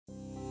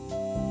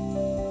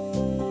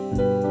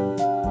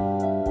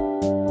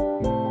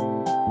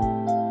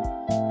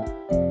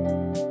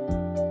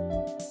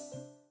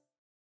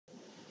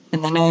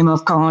name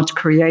of God,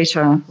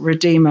 Creator,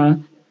 Redeemer,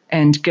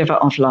 and Giver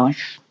of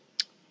life.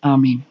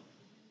 Amen.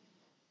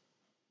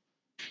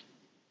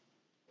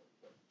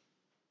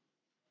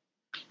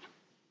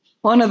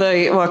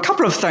 A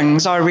couple of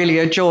things I really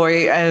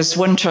enjoy as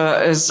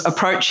winter is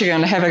approaching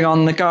and having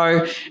on the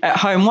go at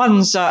home.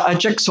 One's a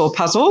jigsaw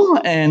puzzle,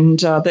 and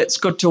that's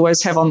good to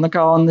always have on the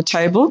go on the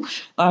table.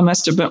 I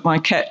must admit my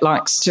cat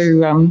likes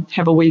to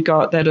have a wee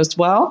go at that as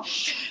well.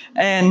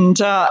 And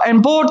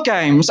board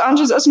games.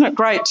 Isn't it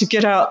great to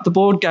get out the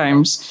board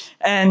games?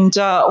 And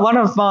one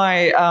of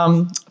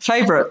my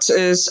favourites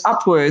is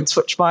Upwards,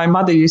 which my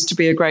mother used to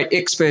be a great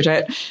expert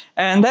at.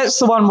 And that's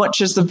the one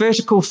which is the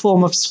vertical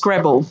form of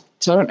Scrabble.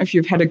 So I don't know if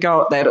you've had a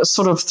go at that. It's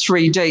sort of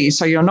 3D.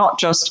 So you're not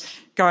just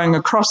going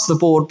across the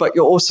board, but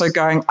you're also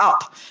going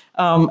up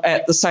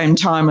at the same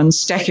time and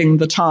stacking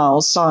the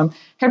tiles. So I'm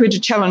happy to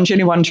challenge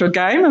anyone to a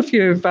game if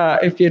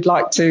you'd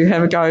like to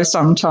have a go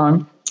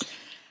sometime.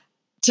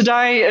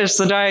 Today is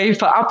the day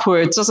for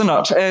Upwards, isn't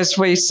it? As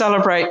we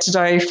celebrate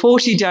today,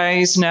 40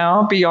 days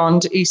now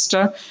beyond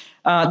Easter,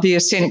 the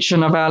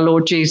ascension of our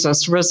Lord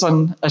Jesus,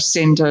 risen,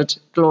 ascended,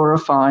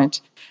 glorified.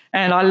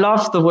 And I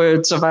love the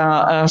words of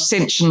our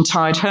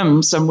Ascension-tide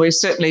hymns, and we're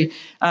certainly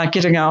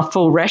getting our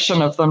full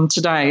ration of them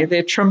today.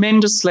 They're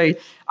tremendously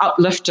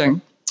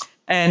uplifting.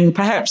 And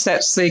perhaps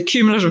that's the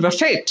cumulative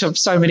effect of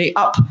so many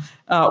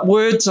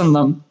words in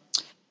them.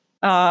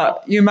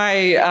 You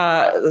may,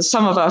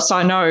 some of us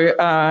I know,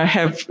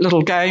 have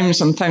little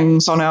games and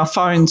things on our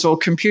phones or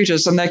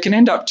computers, and they can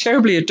end up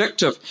terribly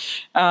addictive.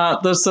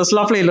 There's this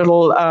lovely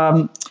little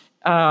game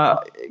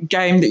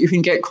that you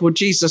can get called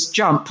Jesus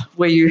Jump,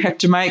 where you have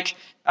to make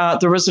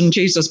the risen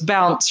Jesus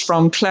bounce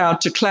from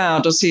cloud to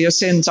cloud as he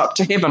ascends up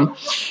to heaven.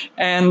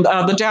 And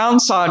the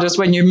downside is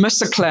when you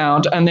miss a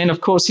cloud, and then, of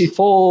course, he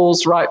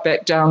falls right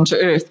back down to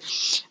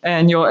earth,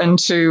 and you're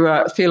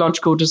into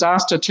theological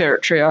disaster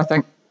territory, I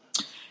think.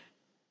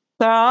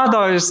 There are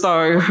those,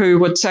 though, who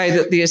would say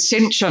that the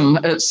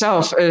ascension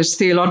itself is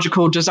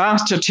theological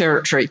disaster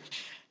territory.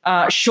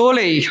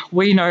 Surely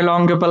we no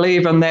longer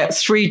believe in that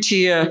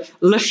three-tier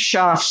lift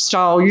shaft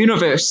style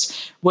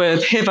universe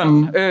with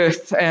heaven,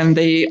 earth, and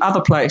the other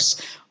place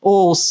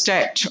all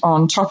stacked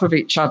on top of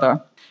each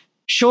other.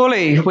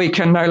 Surely we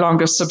can no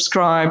longer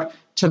subscribe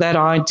to that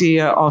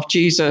idea of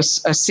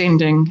Jesus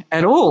ascending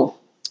at all.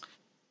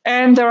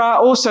 And there are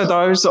also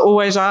those, that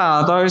always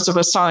are, those of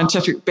a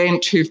scientific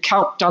bent who've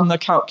done the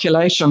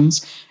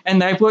calculations, and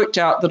they've worked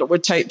out that it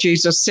would take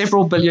Jesus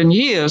several billion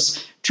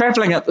years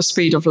travelling at the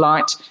speed of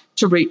light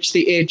to reach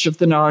the edge of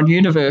the known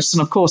universe.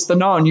 And of course, the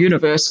known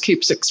universe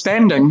keeps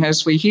expanding,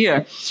 as we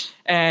hear,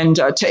 and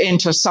to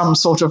enter some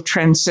sort of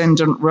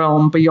transcendent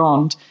realm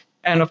beyond.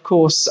 And of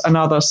course,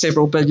 another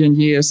several billion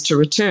years to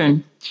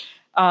return.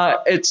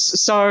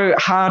 It's so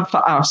hard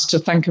for us to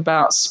think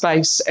about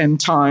space and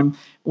time.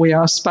 We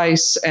are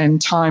space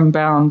and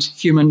time-bound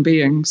human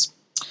beings.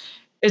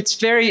 It's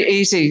very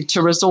easy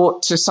to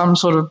resort to some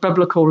sort of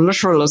biblical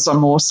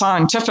literalism or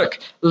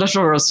scientific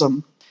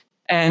literalism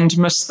and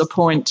miss the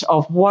point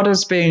of what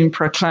is being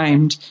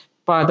proclaimed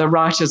by the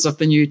writers of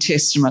the New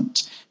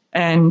Testament.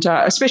 And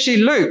especially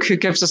Luke, who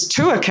gives us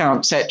two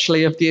accounts,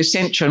 actually, of the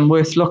ascension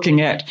worth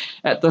looking at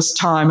this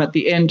time, at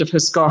the end of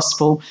his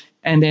gospel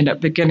and then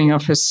at the beginning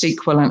of his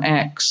sequel in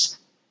Acts.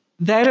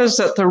 That is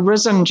that the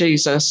risen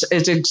Jesus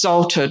is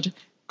exalted,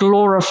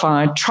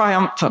 glorified,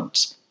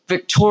 triumphant,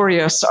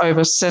 victorious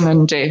over sin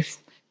and death,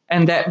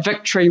 and that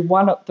victory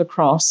won at the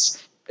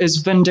cross is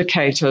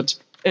vindicated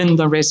in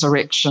the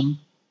resurrection.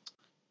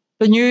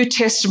 The New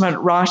Testament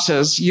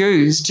writers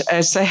used,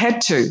 as they had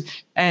to,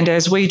 and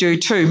as we do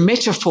too,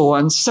 metaphor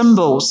and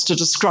symbols to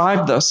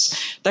describe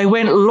this. They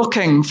went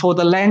looking for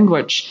the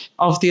language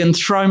of the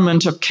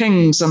enthronement of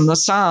kings in the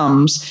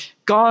Psalms.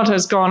 God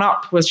has gone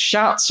up with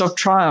shouts of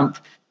triumph,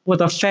 with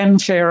a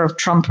fanfare of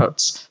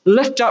trumpets.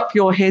 Lift up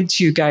your heads,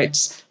 you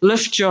gates.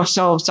 Lift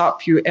yourselves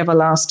up, you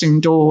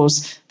everlasting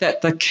doors,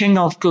 that the King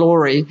of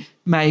glory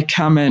may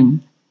come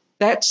in.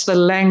 That's the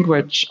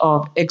language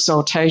of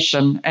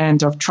exaltation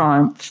and of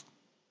triumph.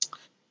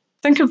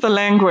 Think of the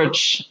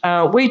language.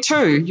 We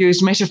too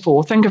use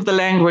metaphor. Think of the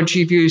language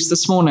you've used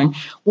this morning.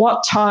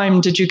 What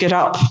time did you get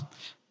up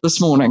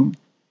this morning?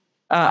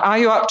 Are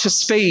you up to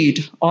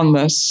speed on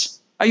this?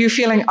 Are you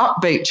feeling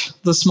upbeat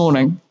this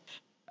morning?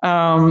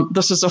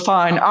 This is a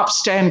fine,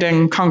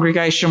 upstanding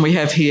congregation we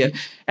have here.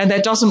 And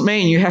that doesn't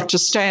mean you have to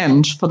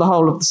stand for the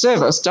whole of the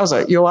service, does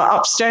it? You are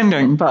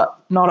upstanding, but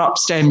not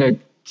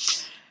upstanding.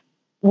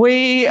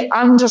 We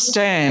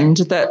understand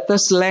that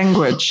this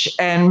language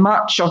and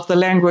much of the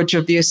language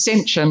of the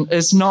ascension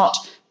is not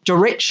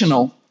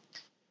directional,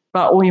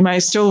 but we may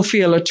still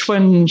feel a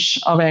twinge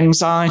of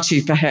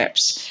anxiety,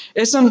 perhaps.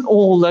 Isn't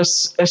all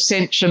this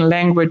ascension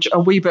language a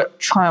wee bit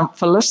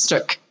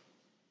triumphalistic?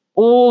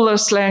 All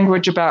this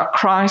language about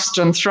Christ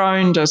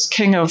enthroned as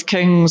King of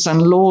Kings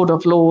and Lord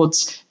of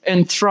Lords,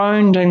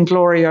 enthroned in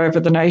glory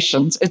over the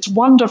nations. It's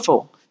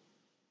wonderful.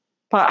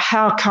 But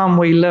how come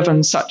we live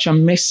in such a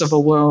mess of a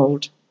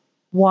world?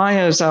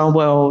 Why is our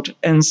world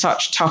in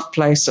such tough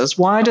places?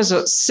 Why does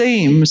it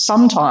seem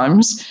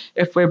sometimes,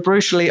 if we're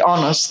brutally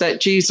honest, that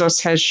Jesus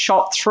has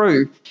shot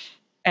through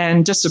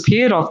and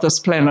disappeared off this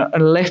planet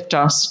and left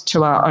us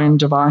to our own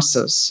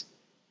devices?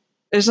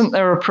 Isn't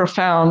there a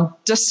profound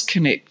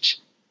disconnect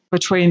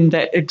between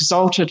that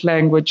exalted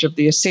language of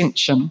the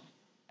ascension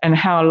and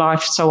how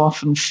life so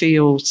often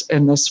feels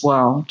in this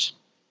world?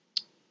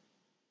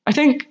 I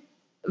think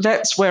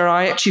that's where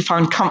I actually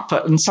find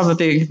comfort in some of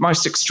the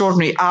most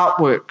extraordinary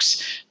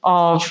artworks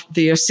of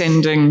the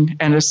ascending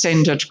and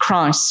ascended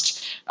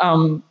Christ.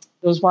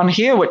 There's one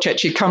here which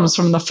actually comes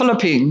from the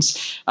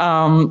Philippines.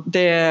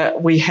 There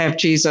we have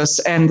Jesus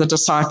and the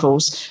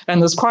disciples,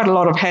 and there's quite a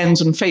lot of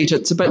hands and feet.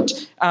 It's a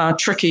bit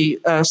tricky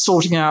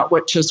sorting out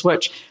which is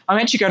which. I'm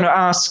actually going to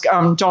ask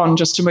Don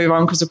just to move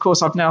on because, of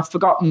course, I've now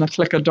forgotten the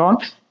clicker, Don.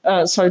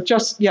 That's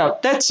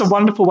a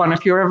wonderful one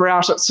if you're ever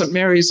out at St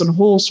Mary's in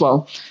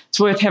Hallswell. It's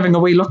worth having a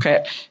wee look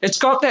at. It's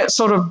got that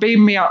sort of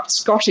beam me up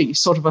Scotty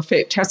sort of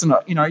effect, hasn't it?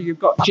 You know, you've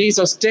got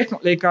Jesus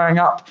definitely going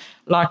up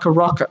like a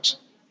rocket.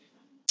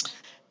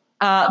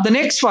 The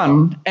next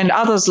one, and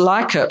others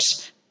like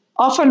it,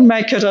 often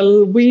make it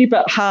a wee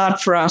bit hard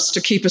for us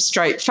to keep a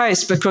straight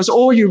face because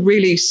all you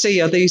really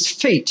see are these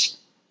feet.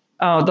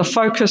 The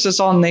focus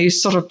is on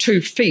these sort of 2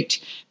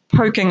 feet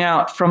poking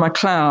out from a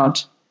cloud.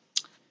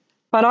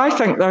 But I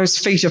think those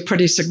feet are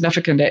pretty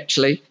significant,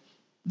 actually.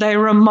 They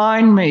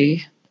remind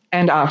me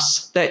and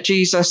us that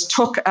Jesus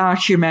took our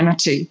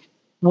humanity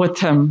with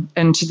him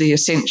into the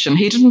ascension.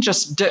 He didn't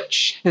just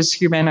ditch his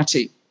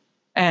humanity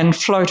and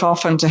float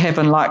off into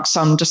heaven like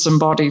some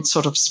disembodied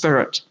sort of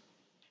spirit.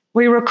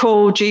 We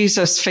recall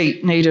Jesus'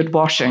 feet needed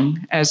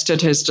washing, as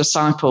did his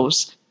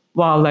disciples,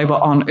 while they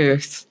were on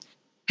earth.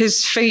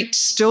 His feet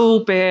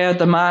still bear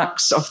the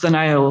marks of the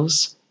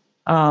nails.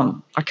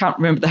 I can't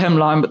remember the hymn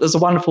line, but there's a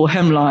wonderful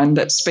hymn line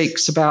that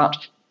speaks about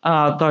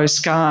those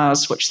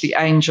scars which the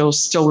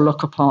angels still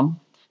look upon.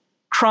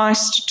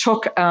 Christ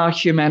took our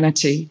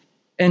humanity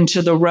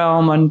into the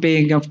realm and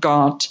being of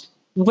God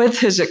with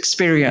his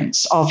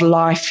experience of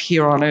life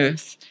here on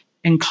earth,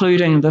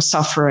 including the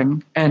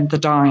suffering and the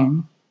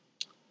dying.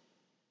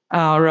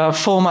 Our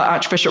former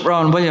Archbishop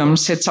Rowan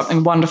Williams said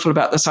something wonderful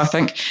about this, I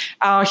think.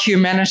 Our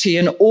humanity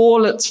in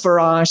all its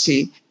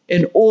variety,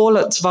 in all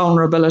its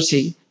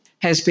vulnerability,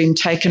 has been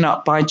taken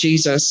up by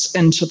Jesus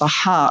into the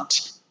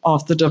heart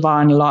of the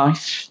divine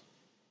life.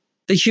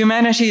 The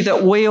humanity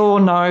that we all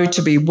know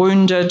to be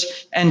wounded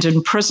and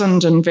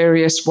imprisoned in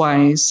various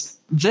ways,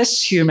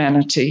 this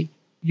humanity,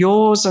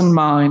 yours and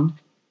mine,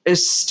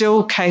 is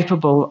still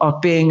capable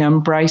of being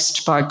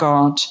embraced by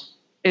God.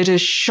 It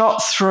is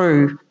shot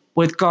through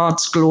with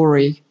God's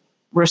glory,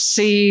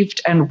 received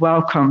and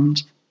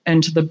welcomed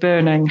into the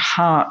burning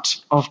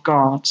heart of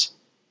God.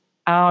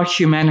 Our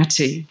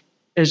humanity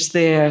is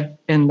there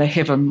in the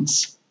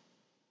heavens.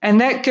 And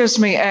that gives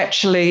me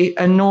actually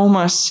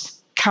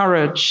enormous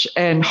courage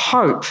and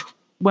hope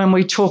when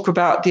we talk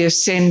about the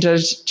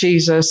ascended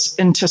Jesus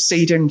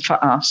interceding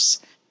for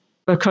us,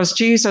 because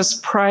Jesus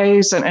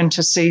prays and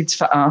intercedes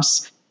for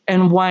us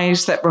in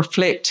ways that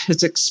reflect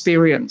his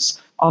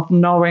experience of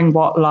knowing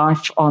what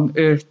life on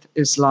earth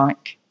is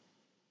like.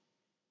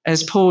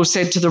 As Paul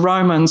said to the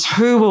Romans,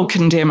 who will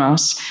condemn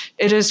us?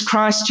 It is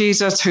Christ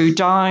Jesus who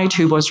died,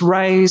 who was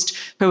raised,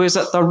 who is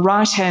at the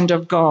right hand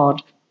of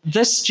God.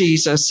 This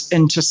Jesus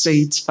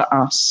intercedes for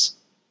us.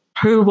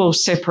 Who will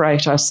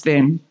separate us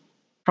then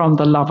from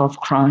the love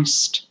of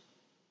Christ?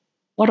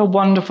 What a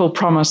wonderful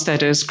promise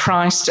that is.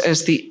 Christ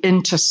as the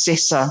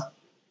intercessor,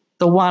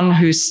 the one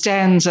who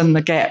stands in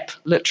the gap,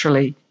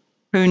 literally,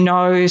 who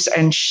knows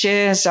and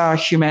shares our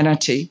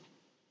humanity,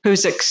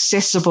 who's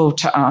accessible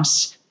to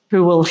us,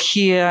 who will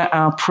hear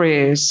our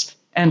prayers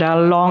and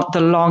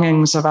the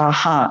longings of our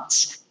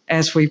hearts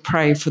as we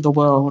pray for the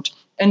world.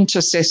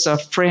 Intercessor,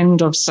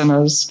 friend of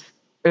sinners,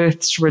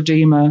 earth's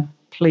redeemer,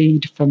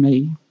 plead for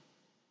me.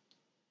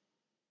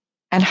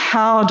 And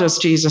how does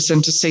Jesus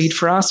intercede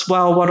for us?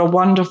 Well, what a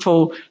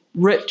wonderful,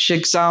 rich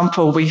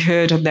example we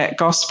heard in that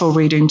gospel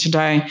reading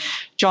today.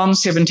 John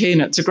 17,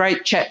 it's a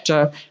great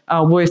chapter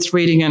worth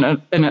reading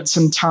in its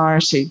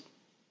entirety.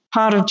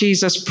 Part of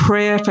Jesus'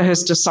 prayer for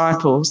his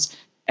disciples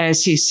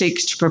as he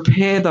seeks to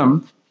prepare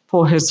them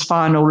for his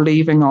final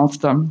leaving of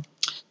them.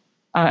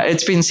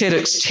 It's been said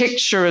its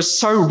texture is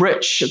so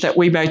rich that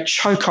we may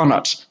choke on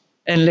it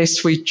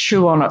unless we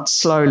chew on it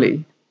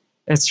slowly.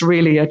 It's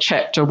really a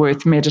chapter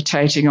worth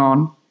meditating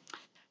on.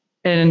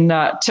 In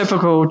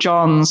typical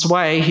John's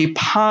way, he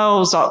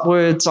piles up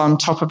words on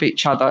top of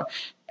each other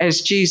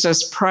as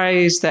Jesus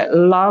prays that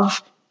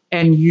love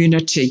and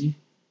unity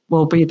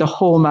will be the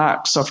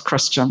hallmarks of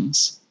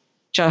Christians,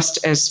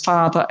 just as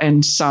Father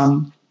and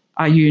Son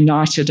are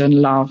united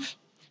in love.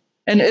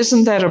 And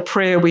isn't that a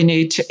prayer we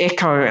need to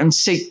echo and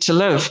seek to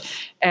live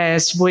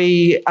as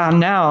we are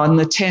now in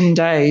the 10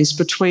 days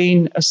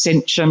between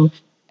Ascension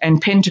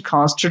and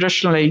Pentecost,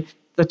 traditionally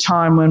the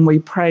time when we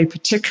pray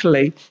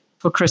particularly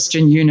for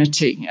Christian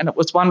unity? And it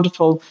was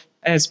wonderful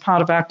as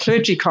part of our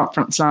clergy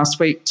conference last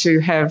week to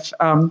have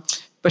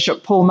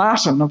Bishop Paul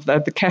Martin of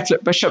the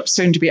Catholic bishop,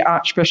 soon to be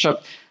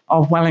Archbishop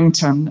of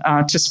Wellington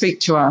to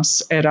speak to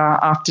us at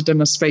our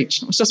after-dinner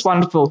speech. It was just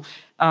wonderful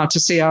to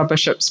see our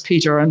bishops,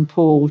 Peter and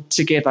Paul,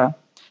 together.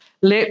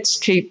 Let's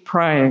keep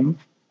praying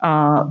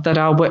that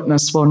our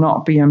witness will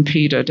not be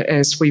impeded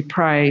as we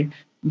pray,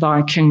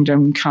 thy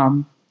kingdom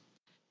come.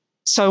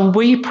 So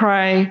we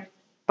pray,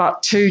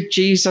 but too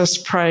Jesus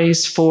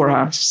prays for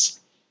us.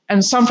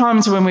 And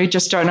sometimes when we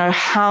just don't know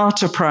how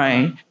to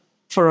pray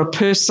for a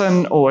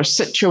person or a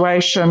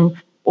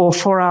situation or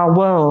for our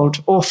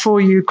world or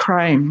for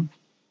Ukraine,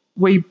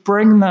 we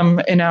bring them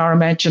in our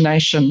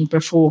imagination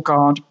before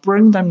God,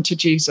 bring them to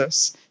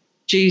Jesus.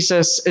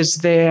 Jesus is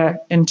there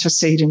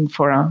interceding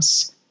for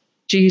us.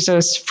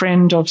 Jesus,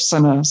 friend of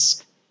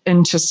sinners,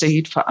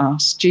 intercede for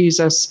us.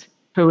 Jesus,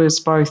 who is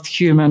both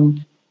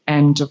human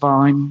and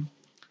divine.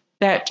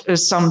 That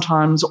is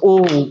sometimes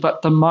all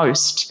but the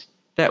most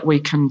that we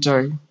can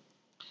do.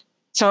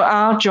 So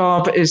our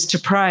job is to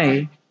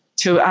pray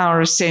to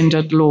our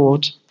ascended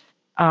Lord.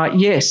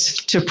 Yes,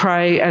 to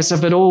pray as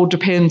if it all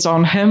depends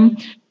on him,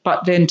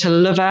 but then to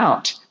live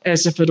out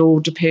as if it all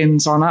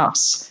depends on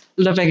us,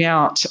 living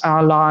out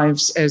our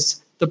lives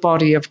as the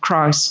body of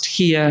Christ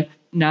here,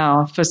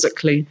 now,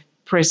 physically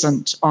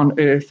present on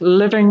earth,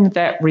 living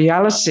that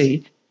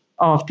reality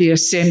of the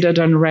ascended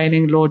and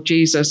reigning Lord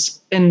Jesus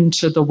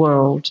into the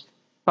world.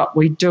 But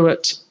we do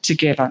it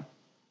together,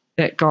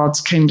 that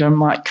God's kingdom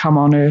might come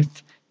on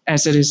earth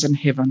as it is in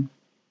heaven.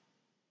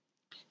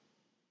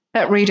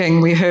 That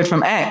reading we heard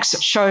from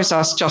Acts shows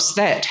us just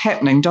that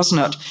happening, doesn't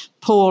it?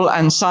 Paul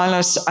and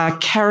Silas are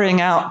carrying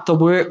out the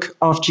work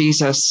of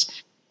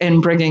Jesus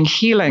in bringing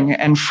healing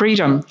and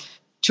freedom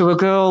to a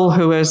girl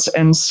who is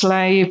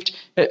enslaved,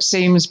 it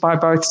seems, by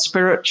both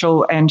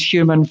spiritual and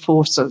human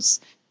forces.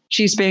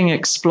 She's being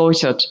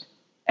exploited.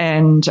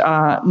 And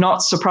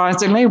not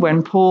surprisingly,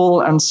 when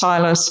Paul and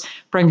Silas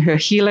bring her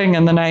healing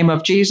in the name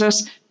of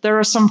Jesus, there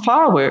are some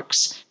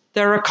fireworks.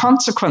 There are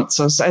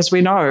consequences, as we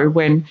know,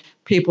 when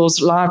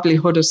people's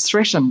livelihood is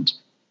threatened,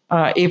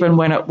 even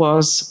when it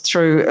was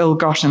through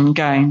ill-gotten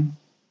gain.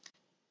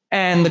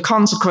 And the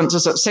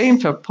consequences, it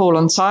seemed, for Paul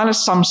and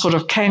Silas, some sort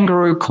of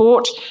kangaroo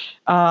court.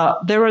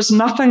 There is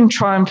nothing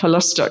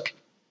triumphalistic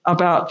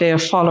about their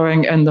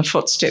following in the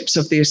footsteps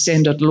of the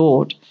ascended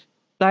Lord.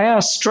 They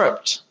are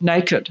stripped,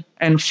 naked,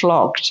 and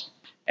flogged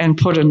and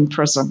put in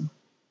prison.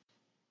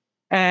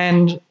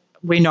 And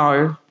we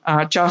know,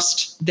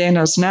 just then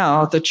as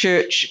now, the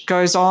church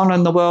goes on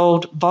in the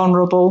world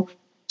vulnerable,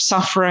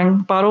 suffering,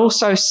 but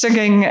also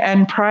singing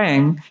and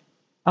praying,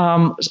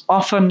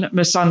 often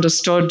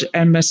misunderstood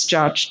and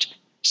misjudged,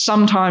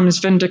 sometimes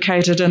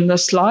vindicated in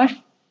this life,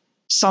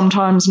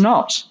 sometimes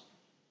not.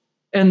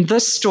 In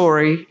this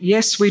story,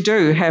 yes, we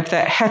do have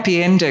that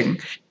happy ending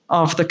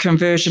of the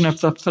conversion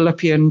of the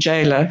Philippian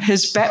jailer,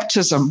 his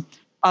baptism,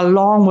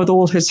 along with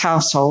all his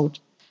household.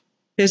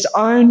 His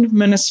own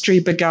ministry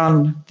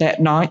begun that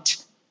night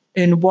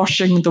in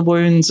washing the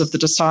wounds of the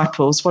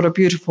disciples. What a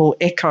beautiful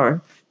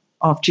echo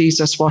of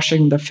Jesus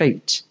washing the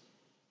feet.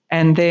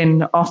 And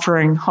then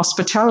offering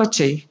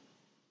hospitality.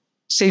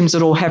 Seems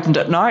it all happened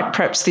at night,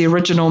 perhaps the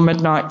original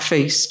midnight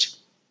feast.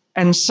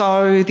 And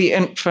so the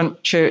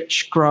infant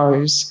church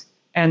grows,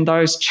 and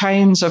those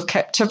chains of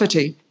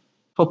captivity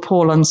for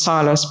Paul and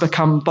Silas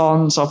become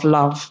bonds of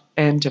love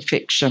and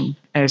affection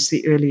as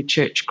the early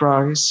church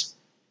grows.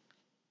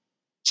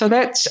 So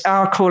that's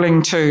our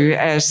calling too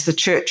as the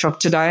church of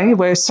today.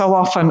 We're so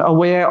often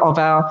aware of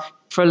our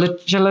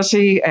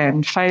fragility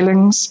and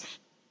failings,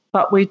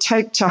 but we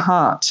take to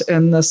heart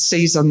in this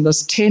season,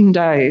 this 10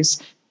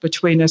 days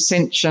between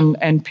Ascension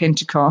and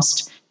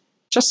Pentecost,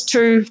 just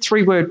 2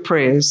 3-word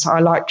prayers. I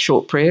like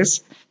short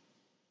prayers.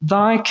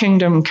 Thy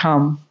kingdom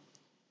come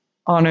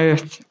on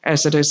earth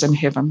as it is in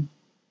heaven.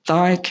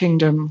 Thy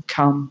kingdom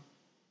come.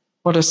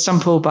 What a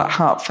simple but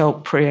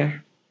heartfelt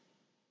prayer.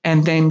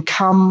 And then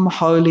come,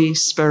 Holy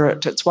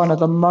Spirit. It's one of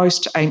the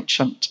most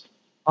ancient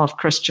of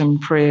Christian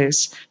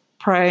prayers,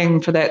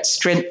 praying for that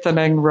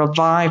strengthening,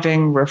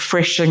 reviving,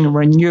 refreshing,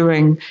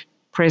 renewing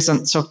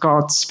presence of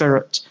God's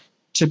Spirit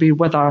to be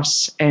with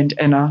us and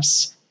in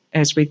us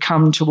as we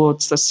come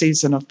towards the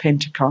season of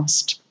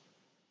Pentecost.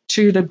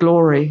 To the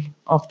glory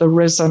of the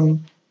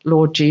risen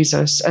Lord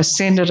Jesus,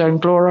 ascended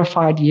and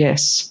glorified,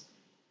 yes,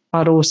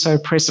 but also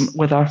present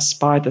with us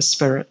by the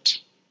Spirit.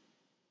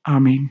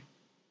 Amen.